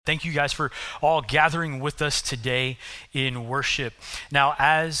Thank you guys for all gathering with us today in worship. Now,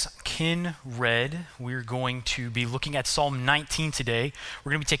 as Ken read, we're going to be looking at Psalm 19 today.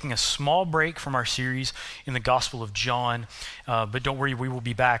 We're going to be taking a small break from our series in the Gospel of John, but don't worry, we will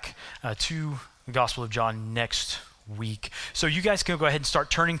be back to the Gospel of John next week. So you guys can go ahead and start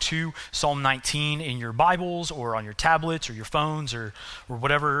turning to Psalm 19 in your Bibles or on your tablets or your phones or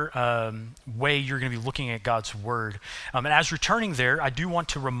whatever way you're going to be looking at God's Word. And as you're turning there, I do want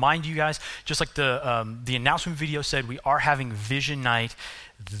to remind you guys, just like the announcement video said, we are having Vision Night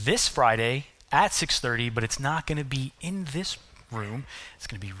this Friday at 6:30, but it's not going to be in this room. It's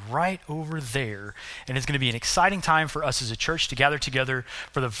going to be right over there, and it's going to be an exciting time for us as a church to gather together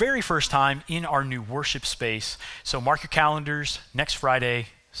for the very first time in our new worship space. So mark your calendars next Friday,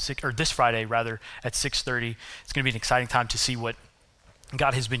 this Friday rather, at 6:30. It's going to be an exciting time to see what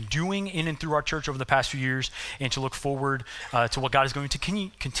God has been doing in and through our church over the past few years, and to look forward to what God is going to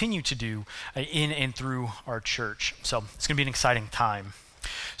continue to do in and through our church. So it's going to be an exciting time.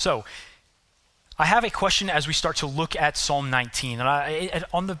 So I have a question as we start to look at Psalm 19. And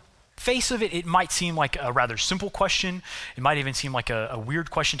on the face of it, it might seem like a rather simple question. It might even seem like a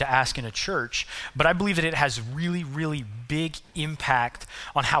weird question to ask in a church, but I believe that it has really, really big impact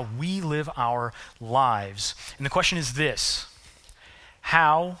on how we live our lives. And the question is this: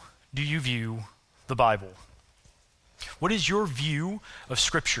 how do you view the Bible? What is your view of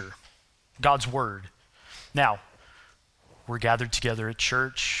Scripture, God's Word? Now, we're gathered together at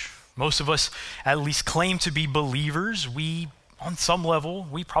church. Most of us at least claim to be believers. We, on some level,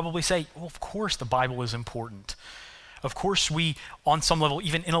 we probably say, well, of course the Bible is important. Of course we, on some level,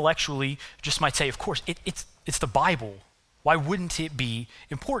 even intellectually, just might say, of course, it's the Bible. Why wouldn't it be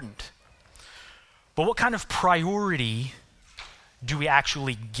important? But what kind of priority do we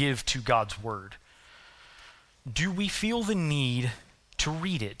actually give to God's Word? Do we feel the need to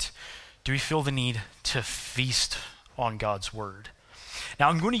read it? Do we feel the need to feast on God's Word? Now,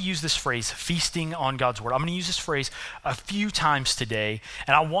 I'm going to use this phrase, feasting on God's Word. I'm going to use this phrase a few times today,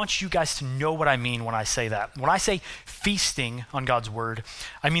 and I want you guys to know what I mean when I say that. When I say feasting on God's Word,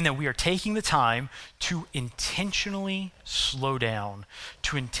 I mean that we are taking the time to intentionally slow down,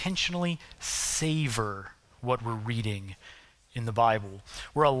 to intentionally savor what we're reading in the Bible.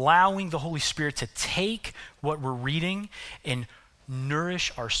 We're allowing the Holy Spirit to take what we're reading and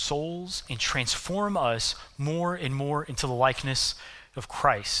nourish our souls and transform us more and more into the likeness of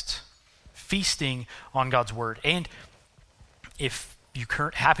Christ, feasting on God's Word. And if you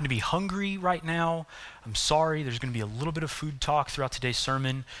happen to be hungry right now, I'm sorry, there's going to be a little bit of food talk throughout today's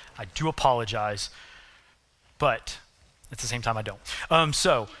sermon. I do apologize, but at the same time, I don't.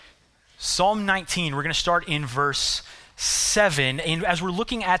 So, Psalm 19, we're going to start in verse 7. And as we're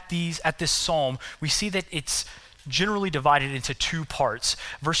looking at this psalm, we see that it's generally divided into two parts.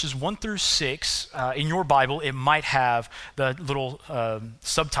 Verses 1 through 6, in your Bible, it might have the little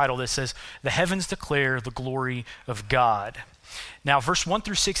subtitle that says, "The heavens declare the glory of God." Now, verse 1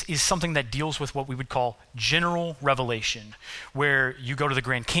 through 6 is something that deals with what we would call general revelation, where you go to the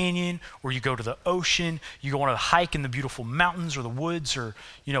Grand Canyon, or you go to the ocean, you go on a hike in the beautiful mountains or the woods, or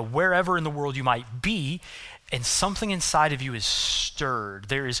wherever in the world you might be, and something inside of you is stirred.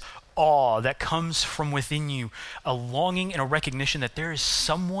 There is awe that comes from within you, a longing and a recognition that there is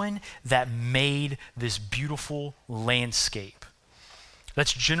someone that made this beautiful landscape.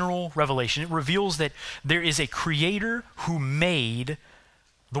 That's general revelation. It reveals that there is a creator who made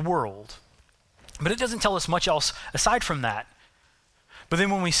the world. But it doesn't tell us much else aside from that. But then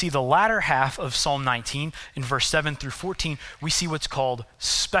when we see the latter half of Psalm 19, in verse 7 through 14, we see what's called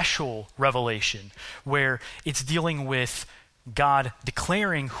special revelation, where it's dealing with God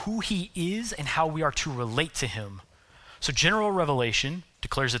declaring who he is and how we are to relate to him. So general revelation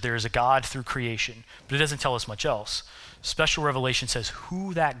declares that there is a God through creation, but it doesn't tell us much else. Special revelation says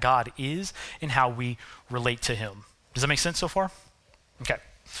who that God is and how we relate to him. Does that make sense so far? Okay.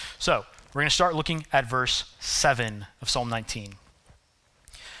 So we're going to start looking at verse 7 of Psalm 19.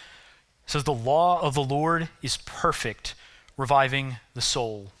 It says, "The law of the Lord is perfect, reviving the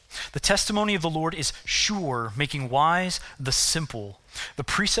soul. The testimony of the Lord is sure, making wise the simple. The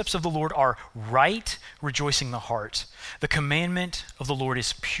precepts of the Lord are right, rejoicing the heart. The commandment of the Lord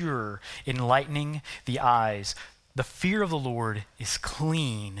is pure, enlightening the eyes. The fear of the Lord is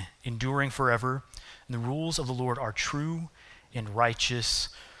clean, enduring forever. And the rules of the Lord are true and righteous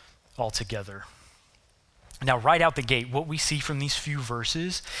altogether." Now, right out the gate, what we see from these few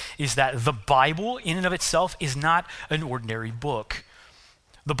verses is that the Bible, in and of itself, is not an ordinary book.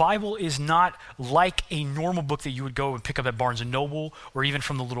 The Bible is not like a normal book that you would go and pick up at Barnes & Noble or even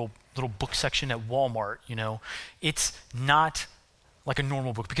from the little book section at Walmart, It's not like a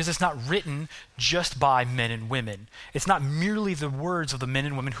normal book because it's not written just by men and women. It's not merely the words of the men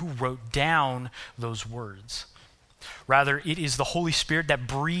and women who wrote down those words. Rather, it is the Holy Spirit that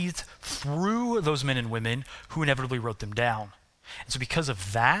breathed through those men and women who inevitably wrote them down. And so because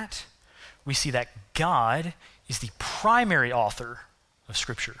of that, we see that God is the primary author of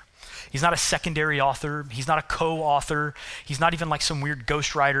Scripture. He's not a secondary author. He's not a co-author. He's not even like some weird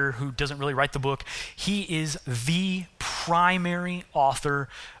ghostwriter who doesn't really write the book. He is the primary author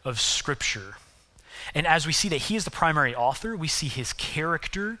of Scripture. And as we see that he is the primary author, we see his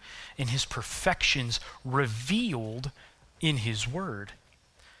character and his perfections revealed in his word.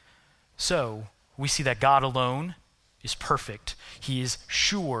 So we see that God alone is perfect. He is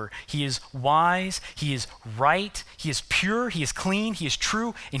sure. He is wise. He is right. He is pure. He is clean. He is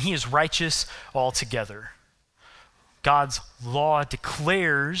true. And he is righteous altogether. God's law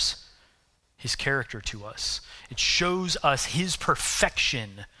declares his character to us. It shows us his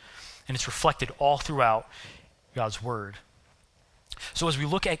perfection, and it's reflected all throughout God's word. So as we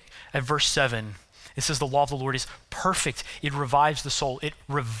look at verse 7, it says the law of the Lord is perfect. It revives the soul. It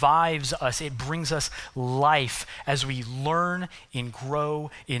revives us. It brings us life as we learn and grow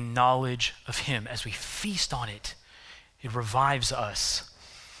in knowledge of him. As we feast on it, it revives us.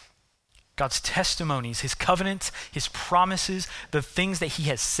 God's testimonies, his covenants, his promises, the things that he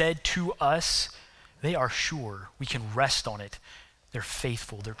has said to us, they are sure. We can rest on it. They're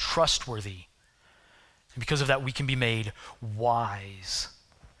faithful. They're trustworthy. And because of that, we can be made wise.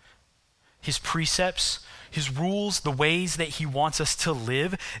 His precepts, his rules, the ways that he wants us to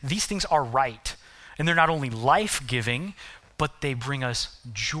live, these things are right. And they're not only life-giving, but they bring us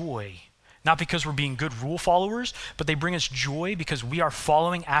joy. Not because we're being good rule followers, but they bring us joy because we are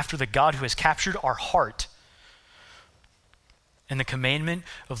following after the God who has captured our heart. And the commandment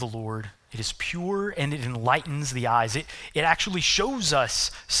of the Lord, it is pure and it enlightens the eyes. It actually shows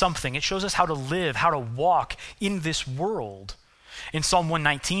us something. It shows us how to live, how to walk in this world. In Psalm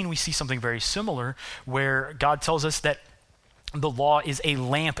 119, we see something very similar where God tells us that the law is a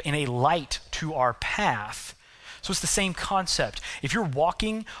lamp and a light to our path. So it's the same concept. If you're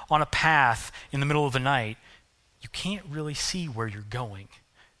walking on a path in the middle of the night, you can't really see where you're going.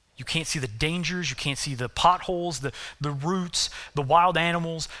 You can't see the dangers. You can't see the potholes, the roots, the wild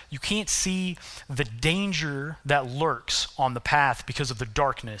animals. You can't see the danger that lurks on the path because of the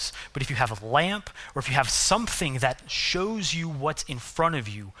darkness. But if you have a lamp or if you have something that shows you what's in front of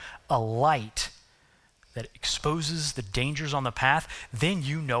you, a light that exposes the dangers on the path, then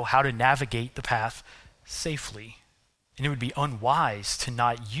you know how to navigate the path safely. And it would be unwise to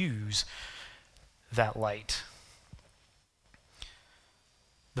not use that light.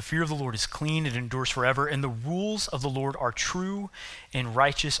 The fear of the Lord is clean, it endures forever, and the rules of the Lord are true and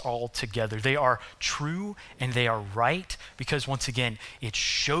righteous altogether. They are true and they are right because, once again, it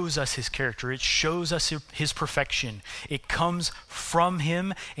shows us his character. It shows us his perfection. It comes from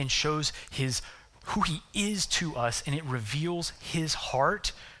him and shows who he is to us, and it reveals his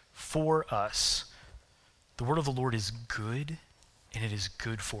heart for us. The word of the Lord is good, and it is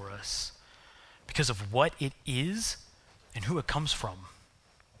good for us because of what it is and who it comes from.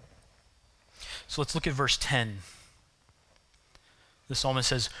 So let's look at verse 10. The psalmist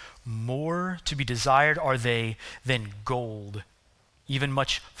says, "More to be desired are they than gold, even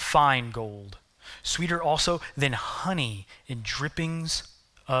much fine gold. Sweeter also than honey and drippings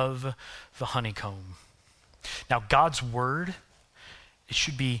of the honeycomb." Now, God's word, it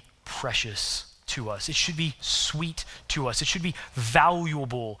should be precious to us. It should be sweet to us. It should be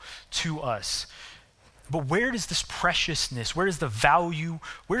valuable to us. But where does this preciousness, where is the value,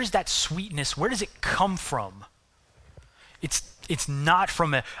 where is that sweetness, where does it come from? It's not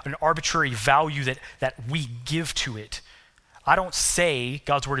from an arbitrary value that we give to it. I don't say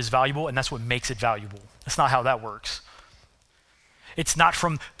God's word is valuable and that's what makes it valuable. That's not how that works. It's not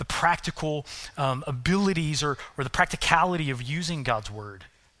from the practical abilities or the practicality of using God's word.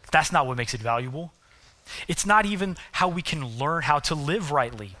 That's not what makes it valuable. It's not even how we can learn how to live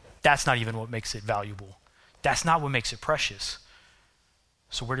rightly. That's not even what makes it valuable. That's not what makes it precious.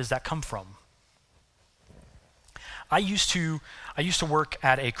 So where does that come from? I used to work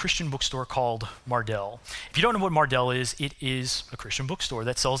at a Christian bookstore called Mardel. If you don't know what Mardel is, it is a Christian bookstore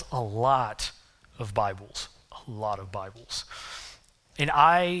that sells a lot of Bibles. And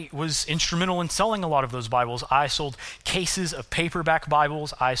I was instrumental in selling a lot of those Bibles. I sold cases of paperback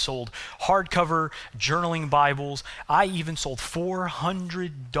Bibles. I sold hardcover journaling Bibles. I even sold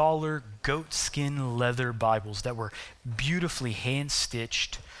 $400 goatskin leather Bibles that were beautifully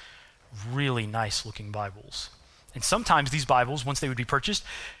hand-stitched, really nice-looking Bibles. And sometimes these Bibles, once they would be purchased,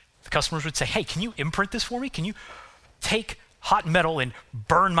 the customers would say, "Hey, can you imprint this for me? Can you take hot metal and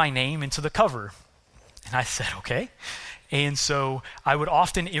burn my name into the cover. And I said, okay. And so I would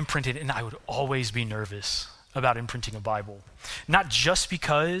often imprint it, and I would always be nervous about imprinting a Bible. Not just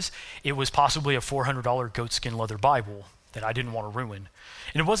because it was possibly a $400 goatskin leather Bible that I didn't want to ruin.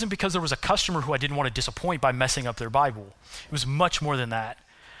 And it wasn't because there was a customer who I didn't want to disappoint by messing up their Bible. It was much more than that.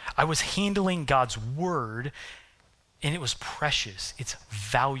 I was handling God's word, and it was precious. It's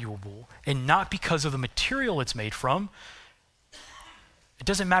valuable. And not because of the material it's made from. It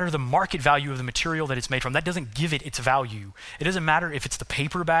doesn't matter the market value of the material that it's made from. That doesn't give it its value. It doesn't matter if it's the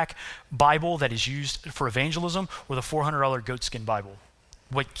paperback Bible that is used for evangelism or the $400 goatskin Bible.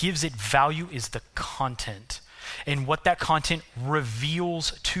 What gives it value is the content and what that content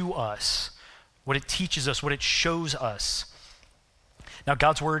reveals to us, what it teaches us, what it shows us. Now,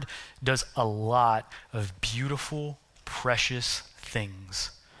 God's word does a lot of beautiful, precious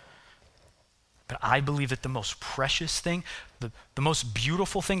things. But I believe that the most precious thing, the most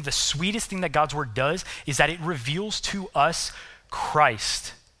beautiful thing, the sweetest thing that God's word does is that it reveals to us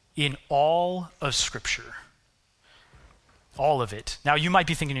Christ in all of Scripture. All of it. Now, you might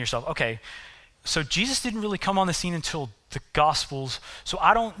be thinking to yourself, okay, so Jesus didn't really come on the scene until the Gospels, so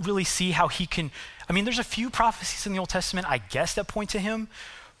I don't really see how he can, there's a few prophecies in the Old Testament, I guess, that point to him,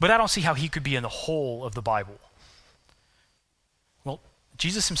 but I don't see how he could be in the whole of the Bible. Well,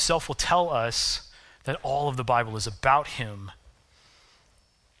 Jesus himself will tell us that all of the Bible is about him.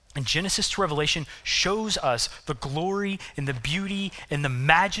 And Genesis to Revelation shows us the glory and the beauty and the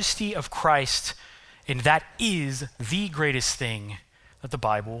majesty of Christ, and that is the greatest thing that the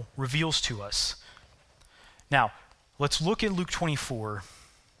Bible reveals to us. Now, let's look at Luke 24,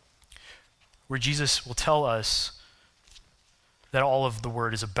 where Jesus will tell us that all of the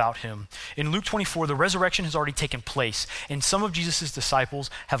word is about him. In Luke 24, the resurrection has already taken place, and some of Jesus' disciples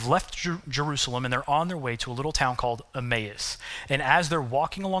have left Jerusalem, and they're on their way to a little town called Emmaus. And as they're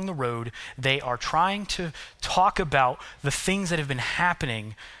walking along the road, they are trying to talk about the things that have been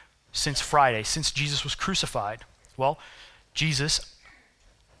happening since Friday, since Jesus was crucified. Well, Jesus,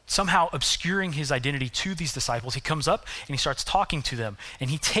 somehow obscuring his identity to these disciples, he comes up and he starts talking to them. And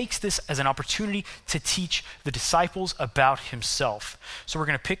he takes this as an opportunity to teach the disciples about himself. So we're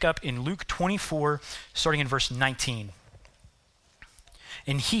going to pick up in Luke 24, starting in verse 19.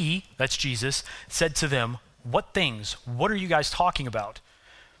 And he, that's Jesus, said to them, "What things? What are you guys talking about?"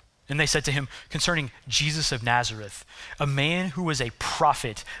 And they said to him, "Concerning Jesus of Nazareth, a man who was a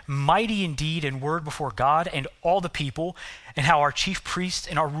prophet, mighty in deed and word before God and all the people, and how our chief priests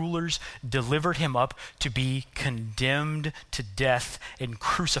and our rulers delivered him up to be condemned to death and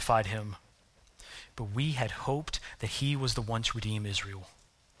crucified him. But we had hoped that he was the one to redeem Israel."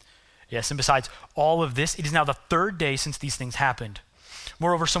 Yes, and besides all of this, it is now the third day since these things happened.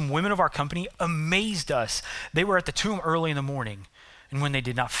 Moreover, some women of our company amazed us. They were at the tomb early in the morning. And when they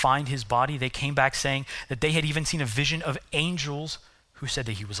did not find his body, they came back saying that they had even seen a vision of angels who said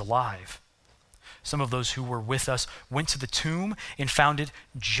that he was alive. Some of those who were with us went to the tomb and found it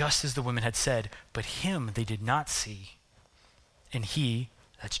just as the women had said, but him they did not see. And he,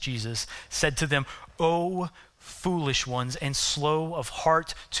 that's Jesus, said to them, "O foolish ones and slow of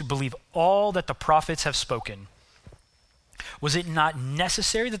heart to believe all that the prophets have spoken. Was it not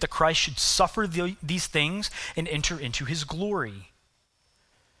necessary that the Christ should suffer these things and enter into his glory?"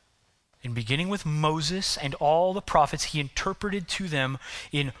 And beginning with Moses and all the prophets, he interpreted to them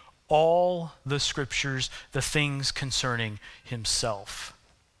in all the scriptures the things concerning himself.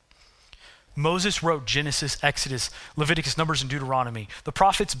 Moses wrote Genesis, Exodus, Leviticus, Numbers, and Deuteronomy. The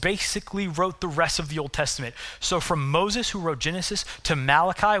prophets basically wrote the rest of the Old Testament. So from Moses, who wrote Genesis, to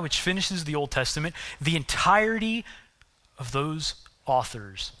Malachi, which finishes the Old Testament, the entirety of those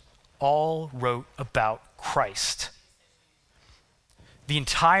authors all wrote about Christ. The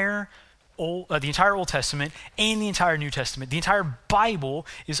entire Old Testament and the entire New Testament, the entire Bible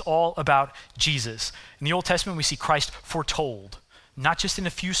is all about Jesus. In the Old Testament, we see Christ foretold, not just in a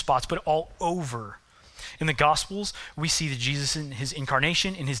few spots, but all over. In the Gospels, we see the Jesus in his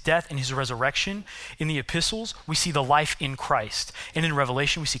incarnation, in his death, in his resurrection. In the epistles, we see the life in Christ. And in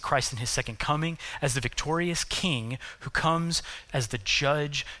Revelation, we see Christ in his second coming as the victorious king who comes as the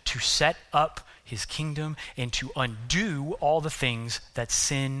judge to set up his kingdom and to undo all the things that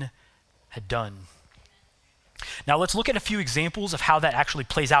sin had done. Now let's look at a few examples of how that actually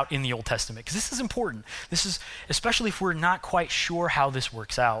plays out in the Old Testament, because this is important. This is, especially if we're not quite sure how this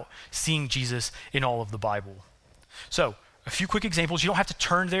works out, seeing Jesus in all of the Bible. So a few quick examples. You don't have to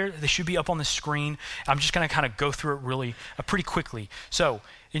turn there. They should be up on the screen. I'm just going to kind of go through it really pretty quickly. So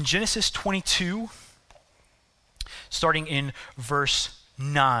in Genesis 22, starting in verse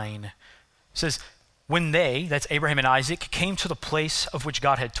 9, it says, When they, that's Abraham and Isaac, came to the place of which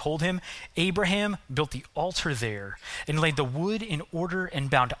God had told him, Abraham built the altar there and laid the wood in order and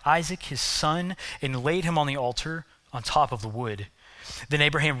bound Isaac his son and laid him on the altar on top of the wood. Then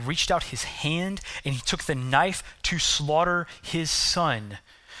Abraham reached out his hand and he took the knife to slaughter his son.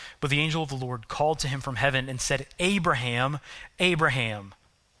 But the angel of the Lord called to him from heaven and said, Abraham, Abraham.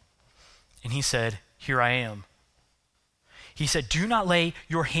 And he said, Here I am. He said, Do not lay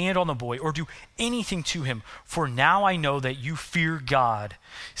your hand on the boy or do anything to him, for now I know that you fear God,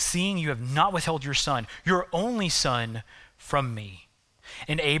 seeing you have not withheld your son, your only son, from me.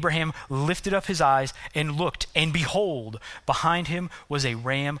 And Abraham lifted up his eyes and looked, and behold, behind him was a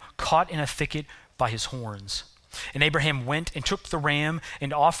ram caught in a thicket by his horns. And Abraham went and took the ram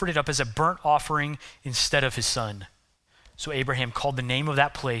and offered it up as a burnt offering instead of his son. So Abraham called the name of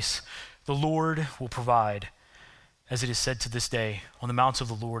that place, The Lord will provide. As it is said to this day, on the mounts of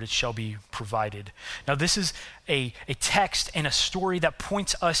the Lord it shall be provided. Now this is a text and a story that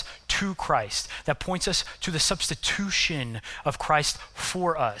points us to Christ, that points us to the substitution of Christ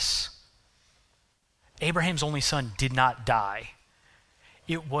for us. Abraham's only son did not die.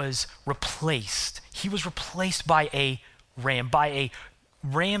 It was replaced. He was replaced by a ram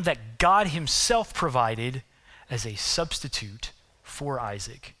that God himself provided as a substitute for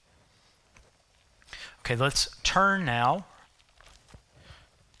Isaac. Okay, let's turn now.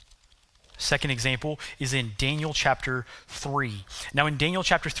 Second example is in Daniel chapter 3. Now in Daniel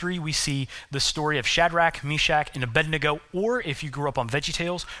chapter 3, we see the story of Shadrach, Meshach, and Abednego, or if you grew up on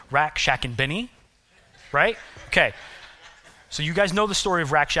VeggieTales, Rak, Shaq, and Benny, right? Okay, so you guys know the story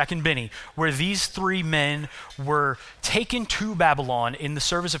of Rak, Shaq, and Benny, where these three men were taken to Babylon in the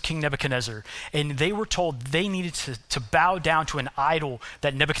service of King Nebuchadnezzar, and they were told they needed to bow down to an idol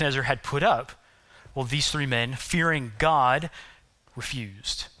that Nebuchadnezzar had put up. Well, these three men, fearing God,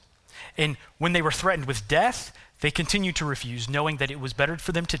 refused. And when they were threatened with death, they continued to refuse, knowing that it was better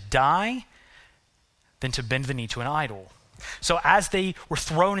for them to die than to bend the knee to an idol. So as they were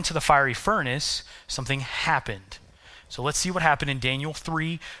thrown into the fiery furnace, something happened. So let's see what happened in Daniel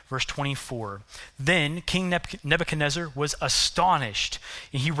 3, verse 24. Then King Nebuchadnezzar was astonished,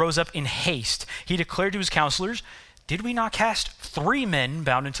 and he rose up in haste. He declared to his counselors, Did we not cast 3 men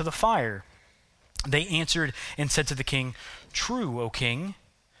bound into the fire? They answered and said to the king, True, O king.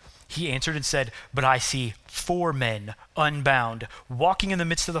 He answered and said, But I see 4 men unbound, walking in the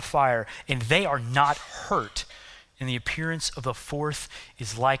midst of the fire, and they are not hurt. And the appearance of the 4th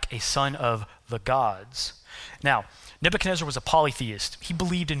is like a son of the gods. Now, Nebuchadnezzar was a polytheist. He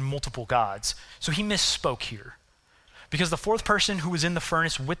believed in multiple gods. So he misspoke here. Because the 4th person who was in the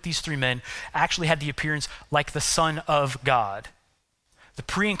furnace with these 3 men actually had the appearance like the Son of God. The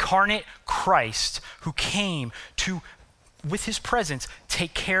pre-incarnate Christ who came to, with his presence,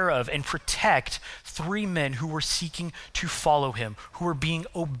 take care of and protect 3 men who were seeking to follow him, who were being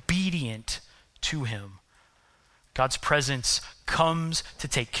obedient to him. God's presence comes to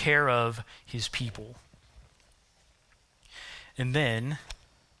take care of his people. And then,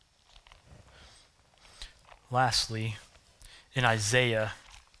 lastly, in Isaiah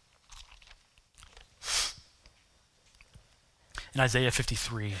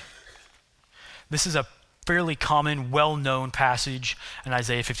 53. This is a fairly common, well-known passage in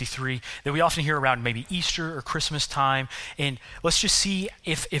Isaiah 53 that we often hear around maybe Easter or Christmas time. And let's just see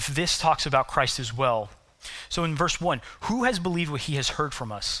if this talks about Christ as well. So in verse 1, Who has believed what he has heard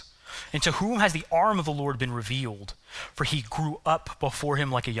from us? And to whom has the arm of the Lord been revealed? For he grew up before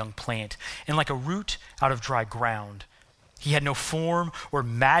him like a young plant, and like a root out of dry ground. He had no form or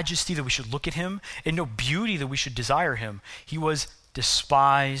majesty that we should look at him, and no beauty that we should desire him. He was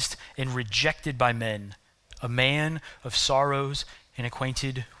despised and rejected by men, a man of sorrows and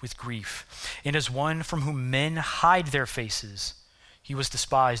acquainted with grief. And as one from whom men hide their faces, he was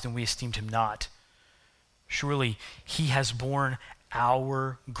despised, and we esteemed him not. Surely he has borne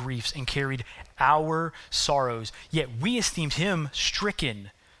our griefs and carried our sorrows, yet we esteemed him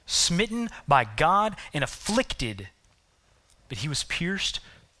stricken, smitten by God, and afflicted. But he was pierced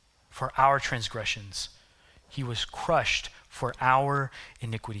for our transgressions. He was crushed for our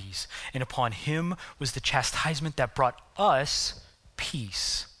iniquities. And upon him was the chastisement that brought us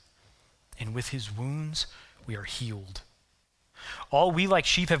peace. And with his wounds we are healed. All we like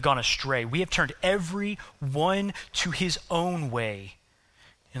sheep have gone astray. We have turned every one to his own way.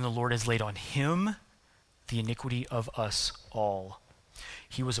 And the Lord has laid on him the iniquity of us all.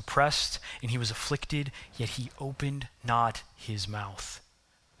 He was oppressed and he was afflicted, yet he opened not his mouth.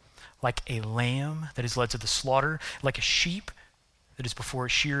 Like a lamb that is led to the slaughter, like a sheep that is before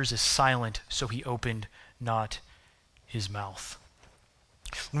its shears is silent, so he opened not his mouth.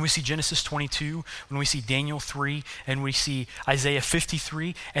 When we see Genesis 22, when we see Daniel 3, and we see Isaiah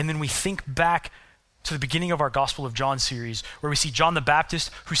 53, and then we think back to the beginning of our Gospel of John series, where we see John the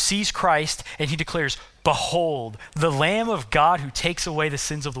Baptist who sees Christ and he declares, "Behold, the Lamb of God who takes away the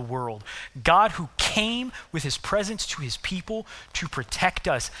sins of the world." God who came with his presence to his people to protect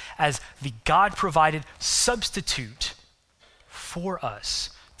us as the God-provided substitute for us,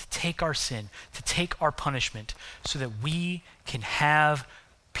 to take our sin, to take our punishment, so that we can have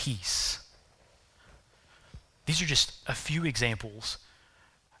peace. These are just a few examples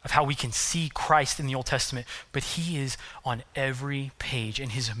of how we can see Christ in the Old Testament, but he is on every page,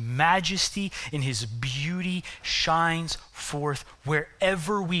 and his majesty and his beauty shines forth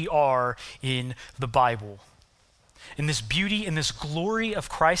wherever we are in the Bible. And this beauty and this glory of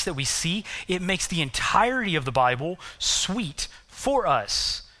Christ that we see, it makes the entirety of the Bible sweet for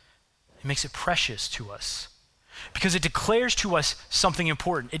us. It makes it precious to us because it declares to us something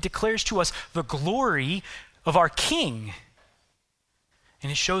important. It declares to us the glory of our King.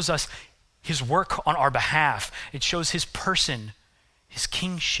 And it shows us his work on our behalf. It shows his person, his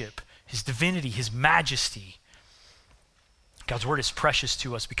kingship, his divinity, his majesty. God's word is precious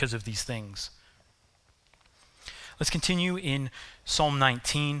to us because of these things. Let's continue in Psalm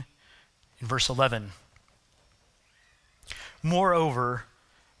 19, in verse 11. "Moreover,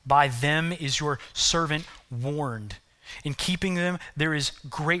 by them is your servant warned. In keeping them there is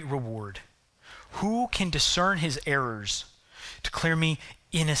great reward. Who can discern his errors? Declare me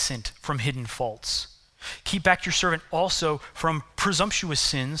innocent from hidden faults. Keep back your servant also from presumptuous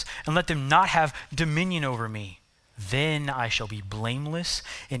sins, and let them not have dominion over me. Then I shall be blameless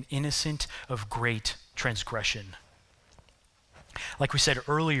and innocent of great transgression." Like we said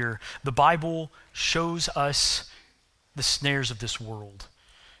earlier, the Bible shows us the snares of this world.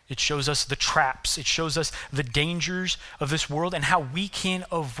 It shows us the traps. It shows us the dangers of this world and how we can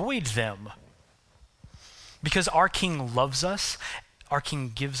avoid them. Because our King loves us, our King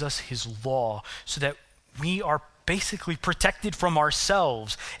gives us his law so that we are basically protected from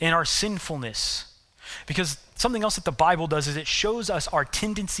ourselves and our sinfulness. Because something else that the Bible does is it shows us our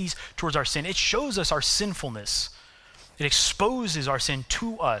tendencies towards our sin. It shows us our sinfulness. It exposes our sin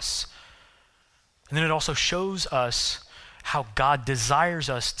to us. And then it also shows us how God desires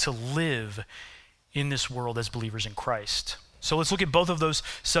us to live in this world as believers in Christ. So let's look at both of those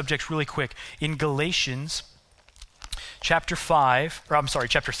subjects really quick. In Galatians chapter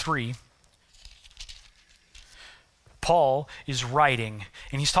 3, Paul is writing,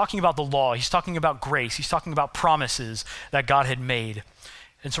 and he's talking about the law. He's talking about grace. He's talking about promises that God had made.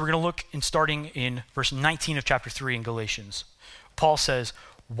 And so we're going to look in starting in verse 19 of chapter 3 in Galatians. Paul says,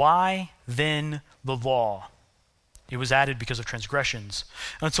 "Why then the law? It was added because of transgressions,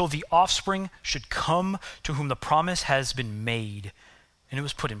 until the offspring should come to whom the promise has been made, and it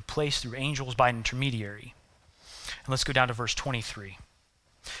was put in place through angels by an intermediary." And let's go down to verse 23.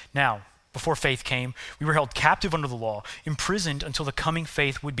 "Now, before faith came, we were held captive under the law, imprisoned until the coming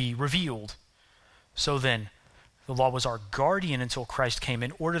faith would be revealed. So then, the law was our guardian until Christ came,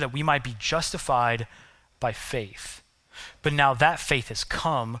 in order that we might be justified by faith. But now that faith has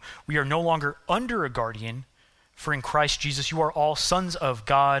come, we are no longer under a guardian, for in Christ Jesus you are all sons of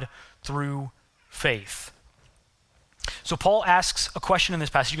God through faith." So Paul asks a question in this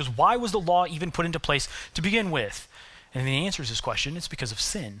passage. He goes, why was the law even put into place to begin with? And he answers this question, it's because of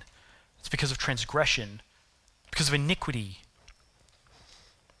sin. It's because of transgression, because of iniquity.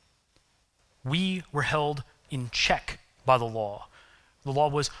 We were held in check by the law. The law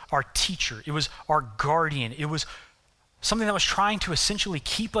was our teacher. It was our guardian. It was something that was trying to essentially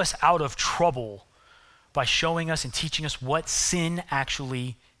keep us out of trouble by showing us and teaching us what sin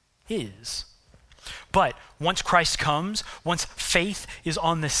actually is. But once Christ comes, once faith is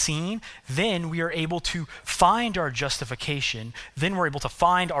on the scene, then we are able to find our justification. Then we're able to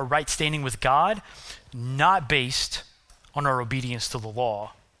find our right standing with God, not based on our obedience to the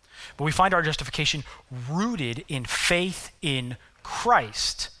law. But we find our justification rooted in faith in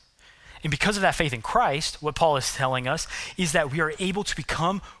Christ. And because of that faith in Christ, what Paul is telling us is that we are able to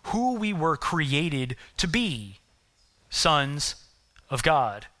become who we were created to be, sons of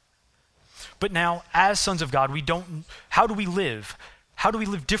God. But now, as sons of God, how do we live? How do we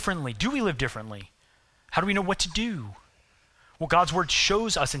live differently? Do we live differently? How do we know what to do? Well, God's word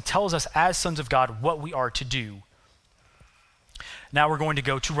shows us and tells us as sons of God what we are to do. Now we're going to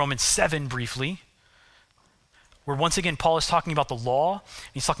go to Romans 7 briefly, where once again Paul is talking about the law,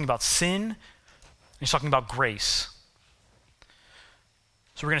 he's talking about sin, and he's talking about grace.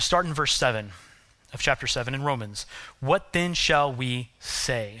 So we're going to start in verse 7 of chapter 7 in Romans. "What then shall we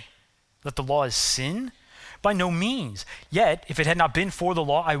say? That the law is sin? By no means. Yet, if it had not been for the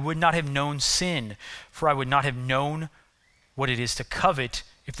law, I would not have known sin, for I would not have known what it is to covet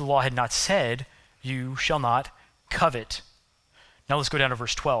if the law had not said, you shall not covet. Now let's go down to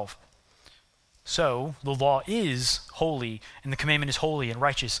verse 12. So, the law is holy, and the commandment is holy and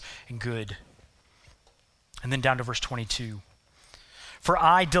righteous and good. And then down to verse 22. For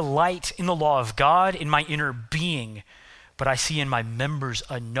I delight in the law of God in my inner being, but I see in my members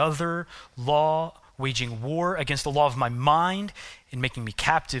another law waging war against the law of my mind and making me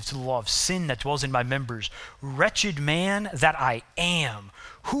captive to the law of sin that dwells in my members. Wretched man that I am,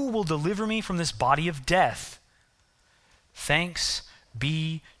 who will deliver me from this body of death? Thanks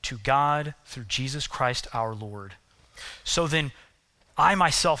be to God through Jesus Christ our Lord. So then, I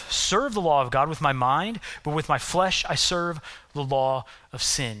myself serve the law of God with my mind, but with my flesh I serve the law of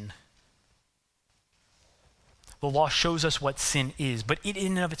sin. The law shows us what sin is, but it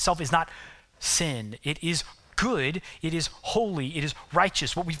in and of itself is not sin. It is good, it is holy, it is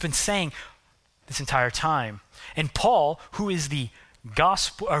righteous, what we've been saying this entire time. And Paul, who is the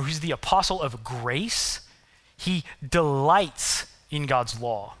who's the apostle of grace, he delights in God's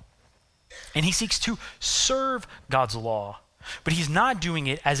law. And he seeks to serve God's law. But he's not doing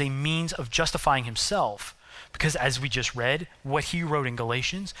it as a means of justifying himself. Because as we just read, what he wrote in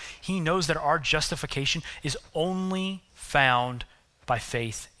Galatians, he knows that our justification is only found by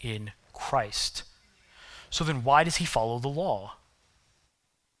faith in Christ. So then why does he follow the law?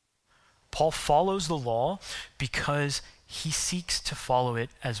 Paul follows the law because he seeks to follow it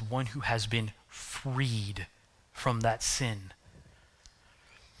as one who has been freed from that sin.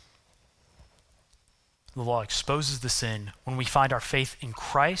 The law exposes the sin. When we find our faith in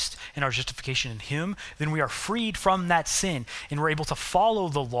Christ and our justification in him, then we are freed from that sin and we're able to follow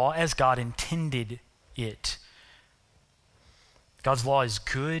the law as God intended it. God's law is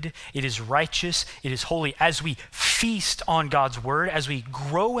good, it is righteous, it is holy. As we feast on God's word, as we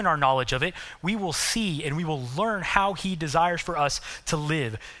grow in our knowledge of it, we will see and we will learn how he desires for us to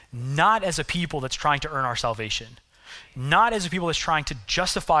live, not as a people that's trying to earn our salvation, not as a people that's trying to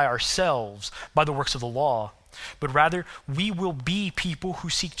justify ourselves by the works of the law, but rather we will be people who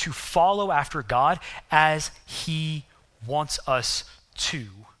seek to follow after God as he wants us to.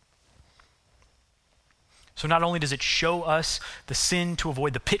 So not only does it show us the sin to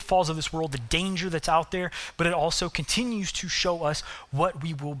avoid the pitfalls of this world, the danger that's out there, but it also continues to show us what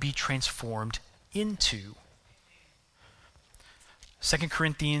we will be transformed into. 2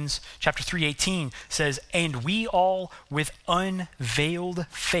 Corinthians chapter 3:18 says, and we all with unveiled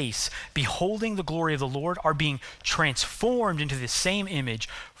face, beholding the glory of the Lord, are being transformed into the same image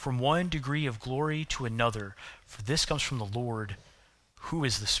from one degree of glory to another. For this comes from the Lord, who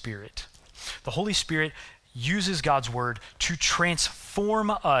is the Spirit. The Holy Spirit uses God's word to transform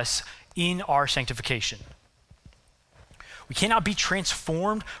us in our sanctification. We cannot be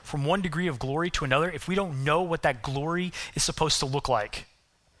transformed from one degree of glory to another if we don't know what that glory is supposed to look like.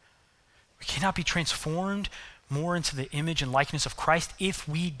 We cannot be transformed more into the image and likeness of Christ if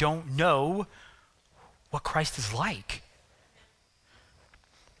we don't know what Christ is like.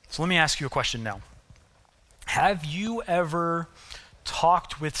 So let me ask you a question now. Have you ever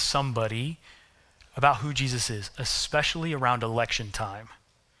talked with somebody about who Jesus is, especially around election time?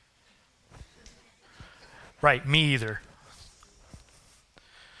 Right, me either.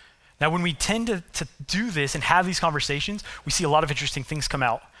 Now, when we tend to do this and have these conversations, we see a lot of interesting things come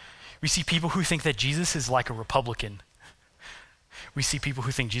out. We see people who think that Jesus is like a Republican. We see people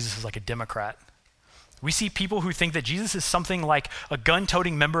who think Jesus is like a Democrat. We see people who think that Jesus is something like a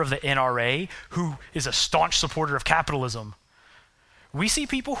gun-toting member of the NRA who is a staunch supporter of capitalism. We see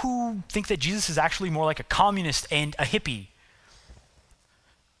people who think that Jesus is actually more like a communist and a hippie.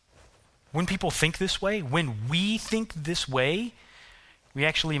 When people think this way, when we think this way, we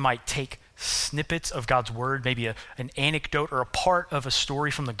actually might take snippets of God's word, maybe an anecdote or a part of a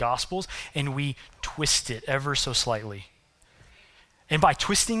story from the Gospels, and we twist it ever so slightly. And by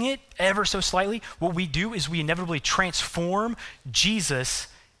twisting it ever so slightly, what we do is we inevitably transform Jesus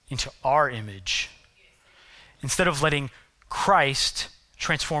into our image, instead of letting Christ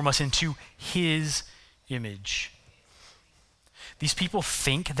transform us into his image. These people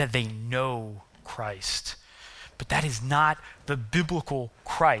think that they know Christ, but that is not the biblical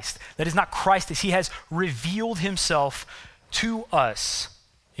Christ. That is not Christ as he has revealed himself to us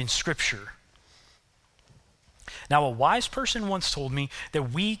in Scripture. Now, a wise person once told me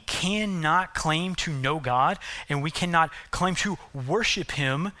that we cannot claim to know God and we cannot claim to worship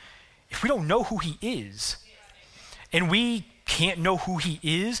him if we don't know who he is. And we can't know who he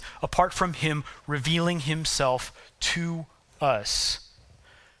is apart from him revealing himself to us.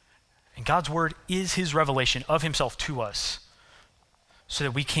 And God's word is his revelation of himself to us so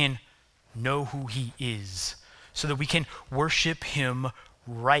that we can know who he is, so that we can worship him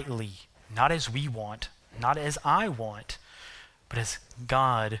rightly, not as we want, not as I want, but as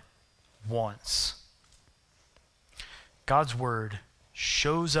God wants. God's word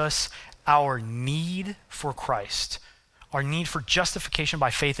shows us our need for Christ, our need for justification by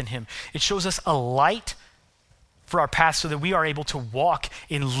faith in him. It shows us a light for our path so that we are able to walk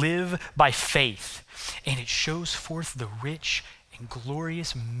and live by faith. And it shows forth the rich and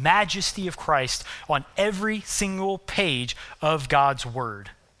glorious majesty of Christ on every single page of God's word.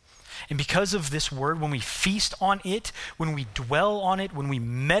 And because of this word, when we feast on it, when we dwell on it, when we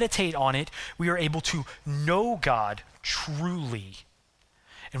meditate on it, we are able to know God truly.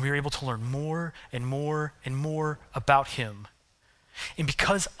 And we are able to learn more and more and more about him. And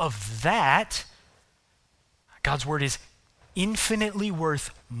because of that, God's word is infinitely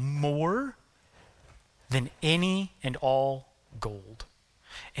worth more than any and all gold.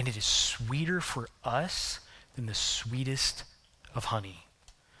 And it is sweeter for us than the sweetest of honey.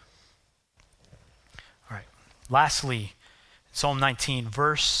 All right. Lastly, Psalm 19,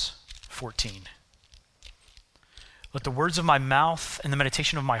 verse 14. Let the words of my mouth and the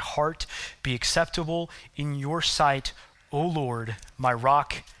meditation of my heart be acceptable in your sight, O Lord, my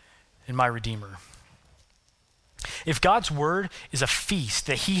rock and my redeemer. If God's word is a feast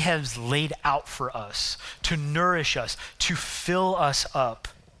that he has laid out for us to nourish us, to fill us up,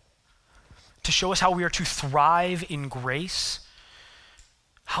 to show us how we are to thrive in grace,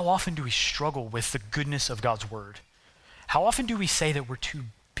 how often do we struggle with the goodness of God's word? How often do we say that we're too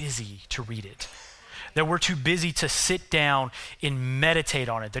busy to read it? That we're too busy to sit down and meditate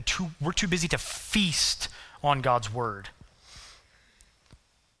on it? That we're too busy to feast on God's word?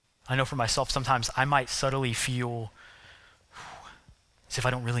 I know for myself, sometimes I might subtly feel as if I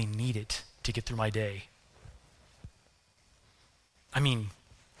don't really need it to get through my day. I mean,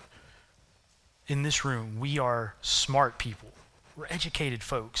 in this room, we are smart people. We're educated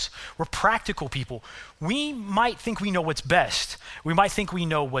folks. We're practical people. We might think we know what's best. We might think we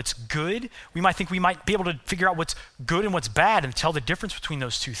know what's good. We might think we might be able to figure out what's good and what's bad and tell the difference between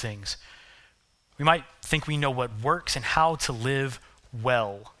those two things. We might think we know what works and how to live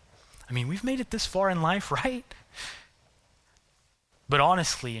well. I mean, we've made it this far in life, right? But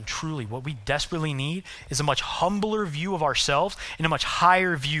honestly and truly, what we desperately need is a much humbler view of ourselves and a much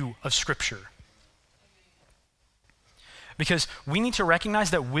higher view of Scripture. Because we need to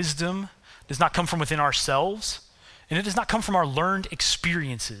recognize that wisdom does not come from within ourselves, and it does not come from our learned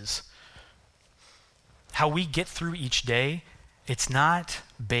experiences. How we get through each day, it's not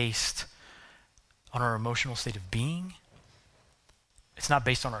based on our emotional state of being. It's not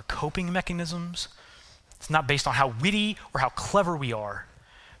based on our coping mechanisms. It's not based on how witty or how clever we are,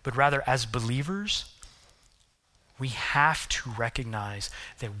 but rather as believers, we have to recognize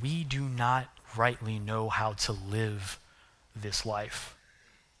that we do not rightly know how to live this life.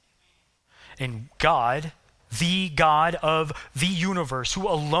 And God, the God of the universe, who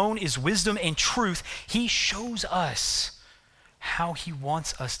alone is wisdom and truth, he shows us how he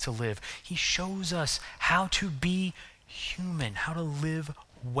wants us to live. He shows us how to be human, how to live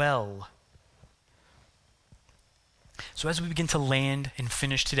well. So as we begin to land and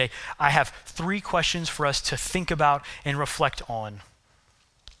finish today, I have 3 questions for us to think about and reflect on.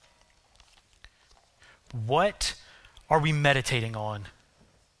 What are we meditating on?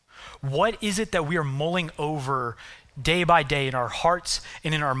 What is it that we are mulling over day by day in our hearts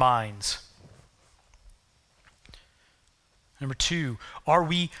and in our minds? Number 2, are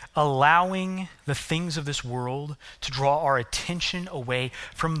we allowing the things of this world to draw our attention away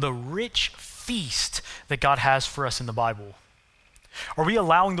from the rich feast that God has for us in the Bible? Are we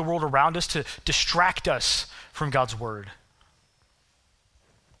allowing the world around us to distract us from God's word?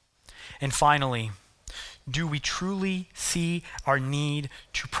 And finally, do we truly see our need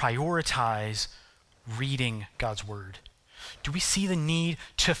to prioritize reading God's word? Do we see the need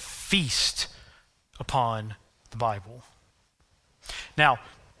to feast upon the Bible? Now,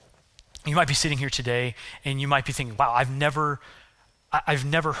 you might be sitting here today and you might be thinking, wow, I've never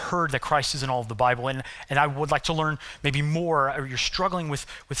heard that Christ is in all of the Bible, and I would like to learn maybe more, or you're struggling with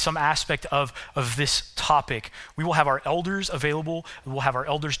some aspect of this topic. We will have our elders available. We'll have our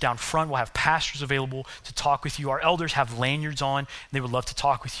elders down front. We'll have pastors available to talk with you. Our elders have lanyards on, and they would love to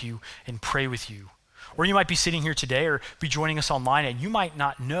talk with you and pray with you. Or you might be sitting here today or be joining us online, and you might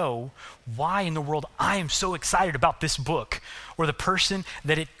not know why in the world I am so excited about this book or the person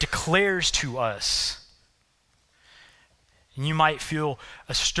that it declares to us. And you might feel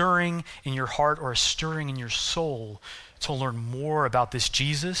a stirring in your heart or a stirring in your soul to learn more about this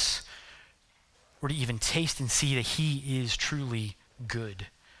Jesus or to even taste and see that he is truly good.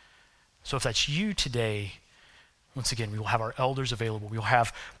 So if that's you today, once again, we will have our elders available. We will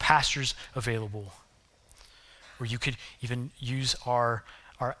have pastors available. Or you could even use our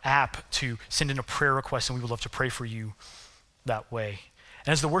app to send in a prayer request, and we would love to pray for you that way.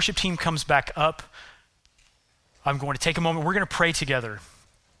 And as the worship team comes back up, I'm going to take a moment. We're going to pray together.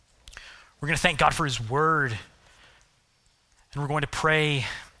 We're going to thank God for his word. And we're going to pray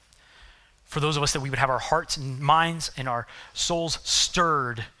for those of us that we would have our hearts and minds and our souls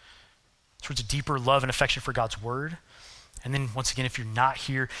stirred towards a deeper love and affection for God's word. And then once again, if you're not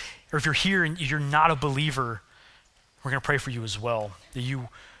here, or if you're here and you're not a believer, we're going to pray for you as well, that you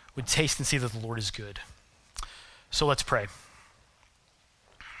would taste and see that the Lord is good. So let's pray.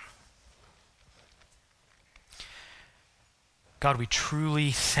 God, we truly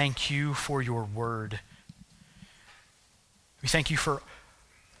thank you for your word. We thank you for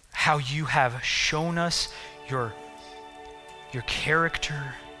how you have shown us your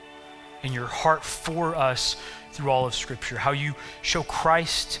character and your heart for us through all of Scripture, how you show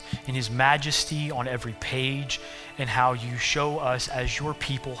Christ in his majesty on every page, and how you show us as your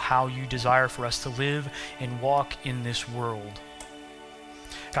people how you desire for us to live and walk in this world.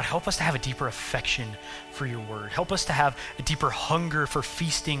 God, help us to have a deeper affection for your word. Help us to have a deeper hunger for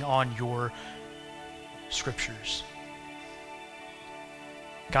feasting on your Scriptures.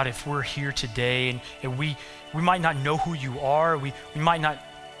 God, if we're here today and we might not know who you are, we might not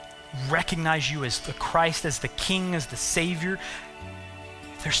recognize you as the Christ, as the King, as the Savior.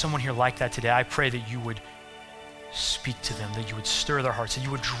 If there's someone here like that today, I pray that you would speak to them, that you would stir their hearts, that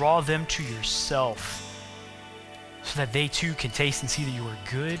you would draw them to yourself so that they too can taste and see that you are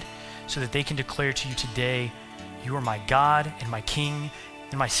good, so that they can declare to you today, you are my God and my King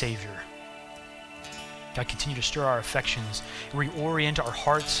and my Savior. God, continue to stir our affections and reorient our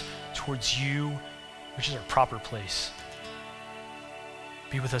hearts towards you, which is our proper place.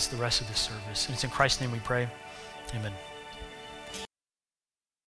 Be with us the rest of this service. And it's in Christ's name we pray. Amen.